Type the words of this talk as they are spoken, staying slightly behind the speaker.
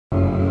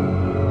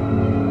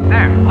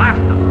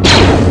Blast him.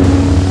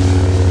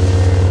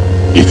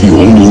 If you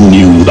only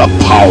knew the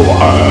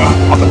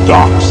power of the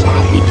dark side.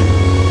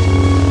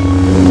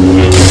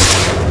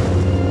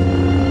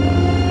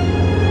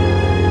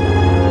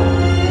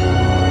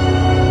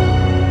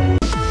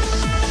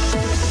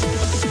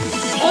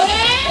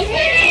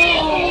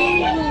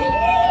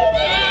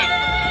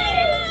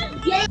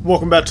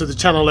 Welcome back to the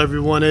channel,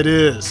 everyone. It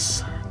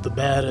is the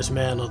baddest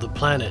man on the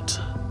planet,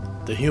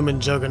 the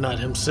human juggernaut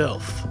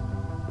himself,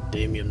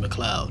 Damian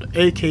McLeod,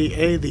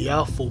 aka the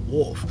Alpha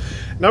Wolf.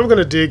 Now we're going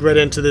to dig right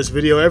into this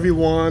video.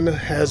 Everyone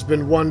has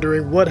been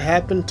wondering what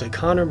happened to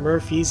Connor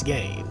Murphy's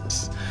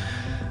gains.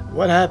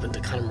 What happened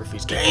to Connor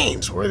Murphy's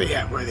gains? Where are they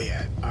at? Where are they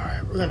at?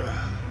 Alright, we're going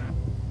to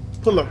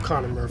pull up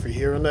Connor Murphy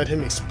here and let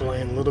him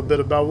explain a little bit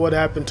about what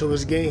happened to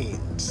his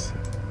gains.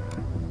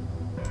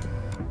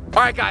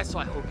 Alright guys, so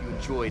I hope you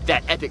enjoyed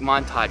that epic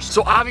montage.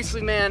 So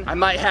obviously, man, I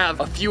might have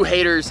a few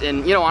haters,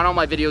 and you know, on all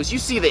my videos, you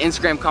see the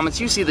Instagram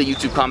comments, you see the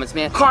YouTube comments,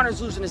 man.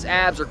 Connor's losing his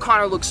abs, or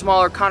Connor looks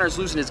smaller, Connor's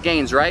losing his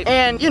gains, right?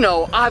 And you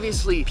know,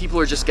 obviously,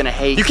 people are just gonna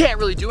hate. You can't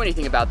really do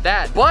anything about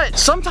that. But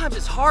sometimes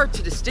it's hard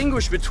to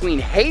distinguish between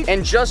hate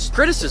and just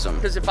criticism.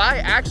 Because if I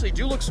actually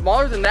do look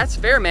smaller, then that's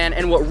fair, man.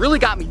 And what really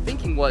got me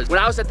thinking was, when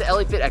I was at the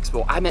LA Fit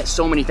Expo, I met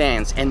so many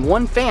fans, and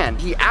one fan,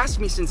 he asked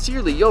me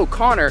sincerely, yo,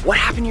 Connor, what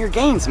happened to your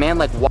gains, man?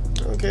 Like, what?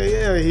 Okay,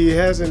 yeah, he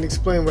hasn't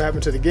explained what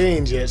happened to the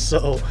gains yet,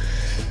 so,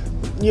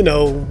 you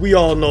know, we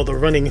all know the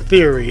running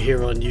theory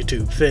here on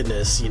YouTube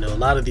Fitness. You know, a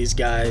lot of these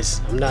guys,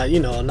 I'm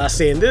not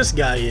saying this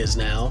guy is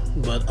now,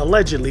 but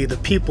allegedly the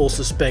people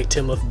suspect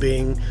him of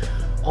being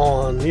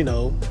on, you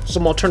know,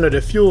 some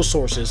alternative fuel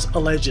sources,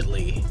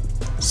 allegedly.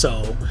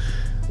 So,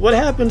 what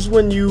happens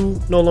when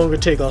you no longer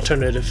take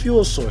alternative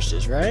fuel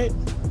sources, right?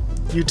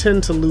 You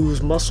tend to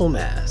lose muscle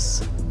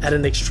mass at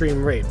an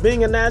extreme rate.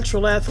 Being a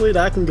natural athlete,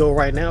 I can go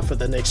right now for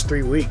the next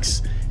 3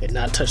 weeks and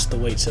not touch the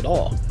weights at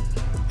all.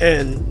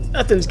 And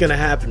nothing's gonna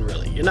happen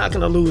really. You're not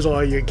gonna lose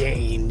all your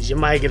gains. You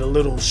might get a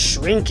little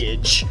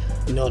shrinkage,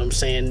 you know what I'm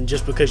saying,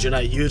 just because you're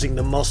not using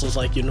the muscles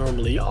like you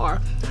normally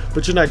are.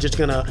 But you're not just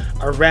gonna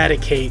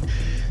eradicate,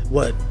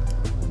 what,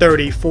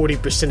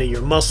 30-40% of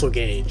your muscle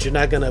gains. You're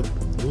not gonna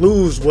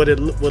lose what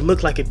would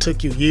look like it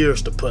took you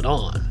years to put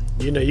on.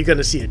 You know, you're going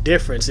to see a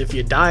difference. If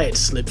your diet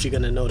slips, you're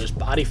going to notice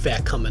body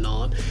fat coming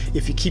on.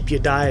 If you keep your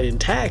diet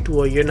intact,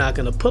 well, you're not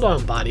going to put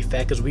on body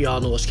fat, because we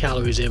all know it's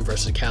calories in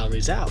versus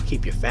calories out.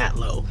 Keep your fat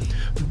low.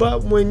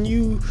 But when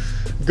you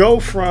go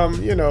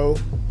from, you know,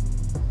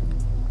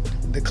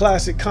 the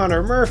classic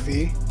Connor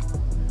Murphy,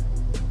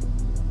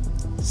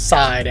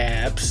 side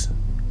abs,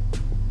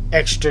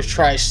 extra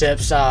tricep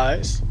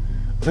size.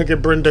 Look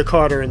at Brandon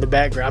Carter in the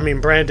background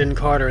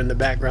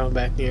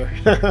back there.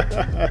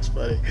 That's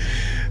funny.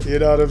 You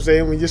know what I'm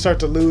saying? When you start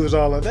to lose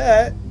all of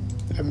that,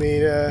 I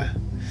mean,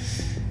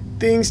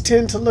 things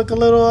tend to look a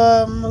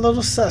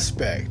little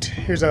suspect.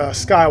 Here's a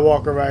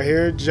Skywalker right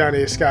here,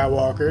 Johnny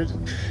Skywalker.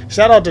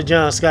 Shout out to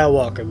John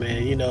Skywalker,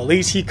 man. You know, at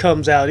least he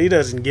comes out, he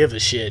doesn't give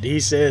a shit. He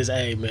says,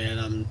 hey, man,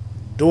 I'm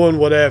doing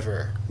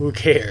whatever. Who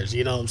cares?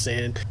 You know what I'm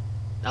saying?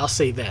 I'll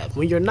say that.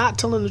 When you're not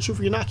telling the truth,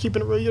 you're not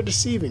keeping it real, you're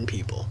deceiving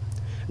people.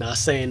 Not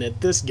saying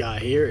that this guy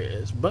here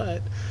is,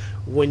 but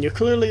when you're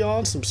clearly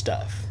on some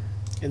stuff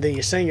and then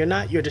you're saying you're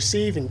not, you're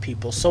deceiving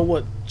people. So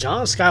what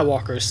John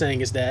Skywalker is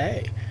saying is that,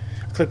 hey,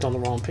 I clicked on the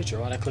wrong picture.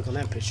 Why'd I click on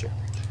that picture?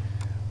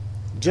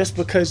 Just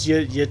because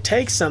you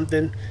take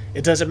something,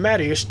 it doesn't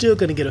matter. You're still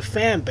going to get a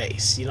fan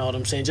base. You know what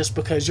I'm saying? Just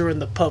because you're in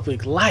the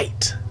public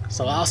light.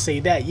 So I'll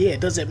say that, yeah, it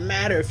doesn't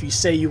matter if you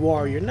say you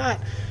are or you're not.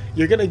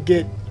 You're going to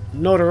get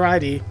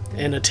notoriety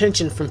and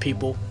attention from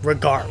people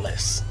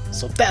regardless.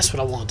 So that's what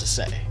I wanted to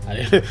say.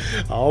 I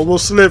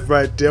almost slipped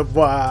right there,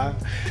 boy.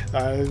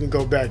 Let me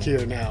go back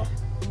here now.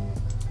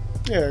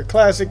 Yeah,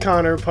 classic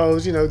Connor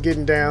pose, you know,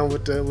 getting down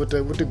with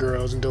the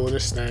girls and doing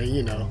this thing,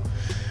 you know.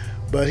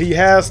 But he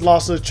has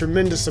lost a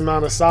tremendous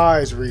amount of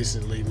size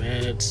recently,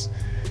 man. It's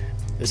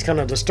kind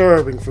of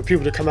disturbing for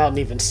people to come out and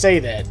even say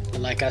that.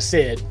 And like I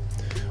said,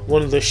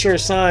 one of the sure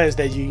signs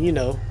that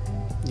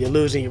you're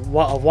losing,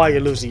 why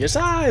you're losing your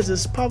size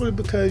is probably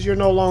because you're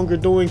no longer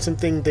doing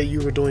something that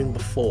you were doing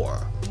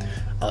before.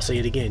 I'll say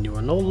it again, you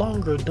are no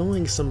longer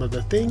doing some of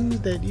the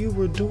things that you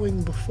were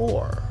doing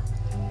before.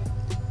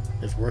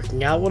 If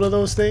working out one of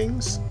those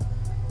things,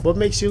 what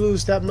makes you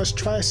lose that much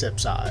tricep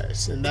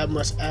size and that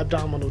much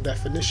abdominal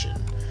definition?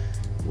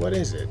 What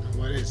is it?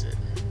 What is it?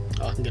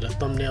 Oh, I can get a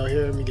thumbnail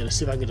here. Let me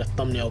see if I can get a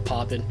thumbnail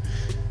popping.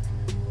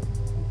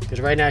 Because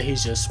right now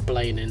he's just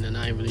explaining, and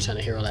I ain't really trying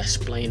to hear all that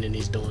explaining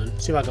he's doing.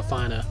 See if I can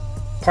find a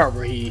part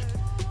where he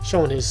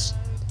showing his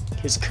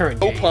current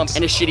gains. Pump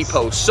and a shitty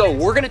pose. So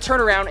we're gonna turn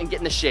around and get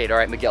in the shade. All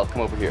right, Miguel,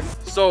 come over here.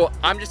 So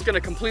I'm just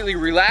gonna completely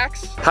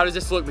relax. How does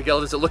this look,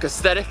 Miguel? Does it look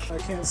aesthetic? I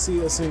can't see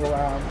a single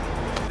arm.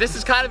 This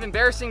is kind of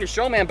embarrassing to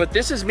show, man, but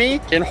this is me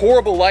in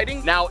horrible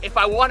lighting. Now, if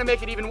I want to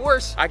make it even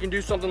worse, I can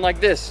do something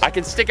like this. I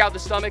can stick out the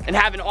stomach and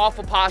have an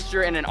awful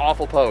posture and an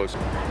awful pose.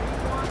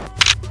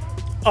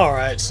 All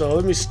right, so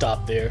let me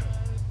stop there.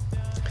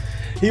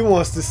 He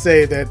wants to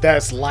say that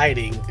that's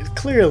lighting.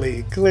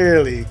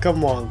 Clearly,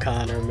 come on,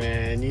 Connor,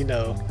 man, you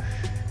know.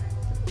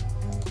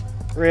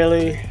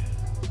 Really?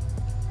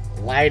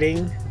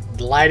 Lighting?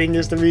 Lighting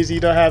is the reason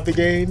you don't have the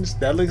gains?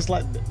 That looks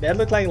like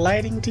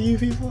lighting to you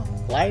people?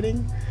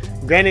 Lighting?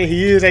 Granted,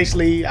 he is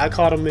actually, I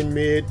caught him in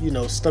mid, you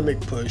know, stomach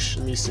push.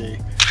 Let me see.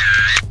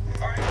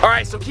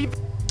 Alright, so keep.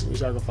 Let me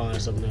see if I can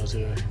find something else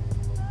here.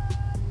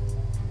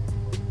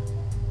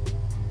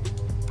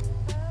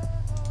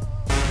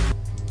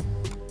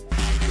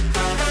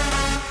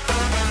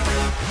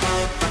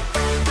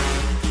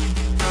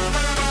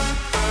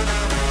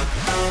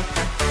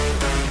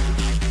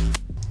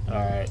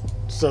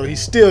 So he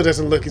still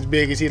doesn't look as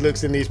big as he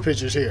looks in these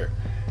pictures here.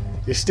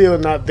 It's still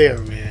not there,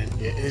 man.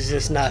 It's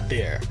just not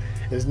there.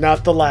 It's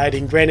not the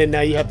lighting. Granted,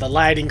 now you have the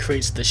lighting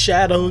creates the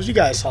shadows. You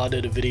guys saw I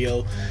did a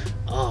video,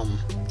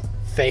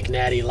 fake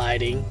natty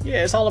lighting.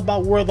 Yeah, it's all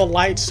about where the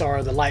lights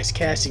are. The lights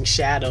casting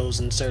shadows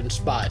in certain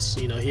spots.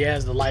 You know, he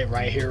has the light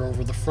right here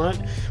over the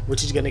front,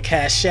 which is going to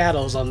cast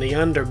shadows on the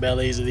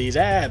underbellies of these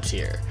abs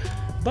here.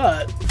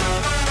 But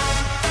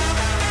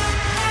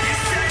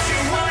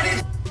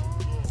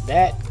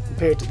that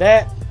compared to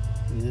that,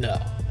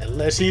 no.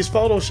 Unless he's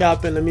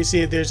photoshopping. Let me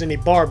see if there's any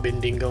bar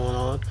bending going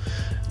on.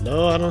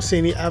 No, I don't see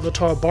any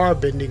avatar bar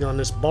bending on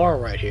this bar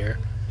right here.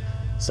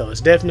 So it's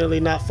definitely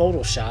not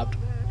photoshopped.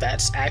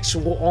 That's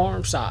actual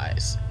arm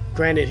size.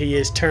 Granted, he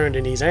is turned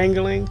and he's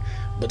angling,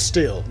 but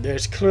still,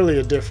 there's clearly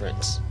a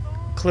difference.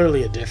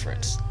 Clearly a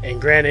difference. And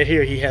granted,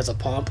 here he has a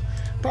pump.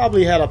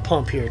 Probably had a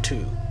pump here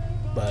too,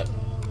 but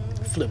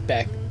flip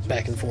back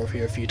and forth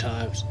here a few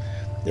times.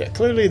 Yeah,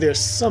 clearly there's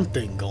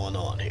something going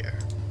on here.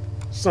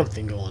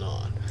 Something going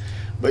on.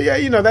 But yeah,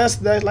 you know,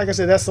 that's like I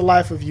said, that's the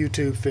life of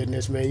YouTube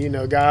fitness, man. You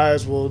know,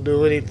 guys will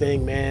do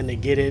anything, man, to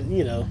get it,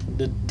 you know,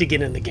 to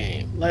get in the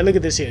game. Like, look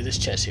at this here, this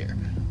chest here.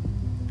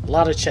 A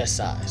lot of chest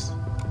size.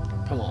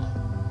 Come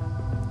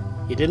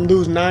on. He didn't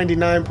lose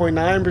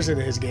 99.9% of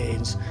his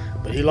gains,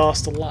 but he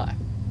lost a lot.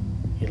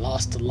 He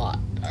lost a lot,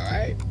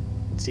 alright?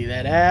 See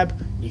that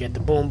ab? You get the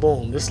boom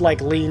boom. This is like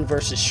lean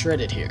versus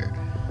shredded here.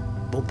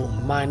 Boom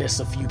boom, minus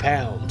a few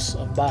pounds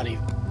of body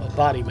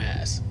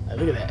mass. Now,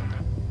 look at that.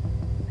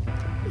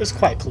 It's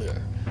quite clear.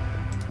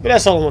 But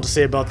that's all I want to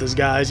say about this,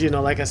 guys. You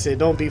know, like I said,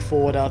 don't be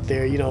fooled out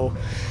there. You know,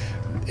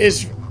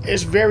 it's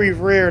very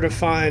rare to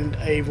find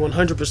a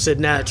 100%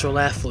 natural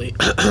athlete,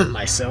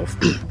 myself,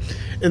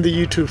 in the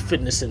YouTube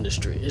fitness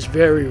industry. It's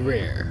very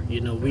rare.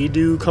 You know, we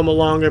do come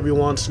along every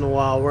once in a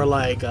while. We're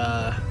like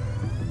a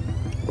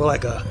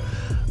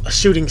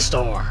shooting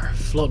star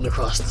floating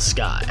across the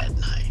sky at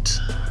night.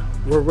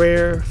 We're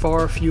rare,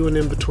 far, few, and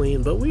in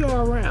between, but we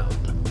are around.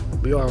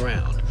 We are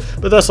around.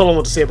 But that's all I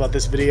want to say about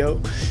this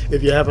video.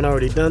 If you haven't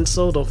already done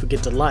so, don't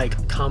forget to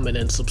like, comment,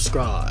 and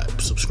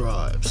subscribe.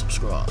 Subscribe.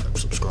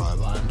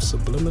 I'm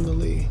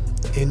subliminally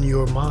in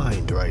your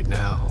mind right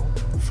now,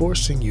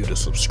 forcing you to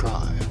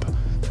subscribe.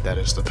 That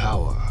is the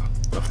power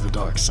of the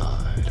dark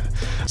side.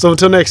 So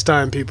until next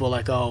time, people,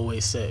 like I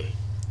always say,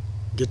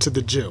 get to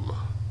the gym,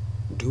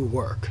 do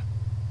work,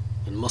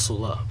 and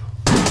muscle up.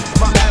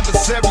 My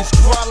adversaries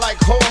cry like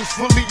hoes,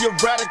 fully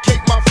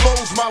eradicate my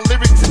foes. My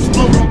lyrics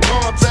explode on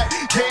contact,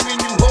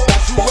 gaming you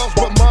hoes. Who else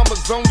but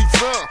mama's only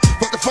son?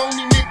 Fuck the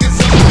phony niggas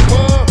on the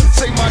world.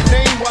 Say my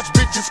name, watch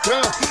bitches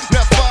come.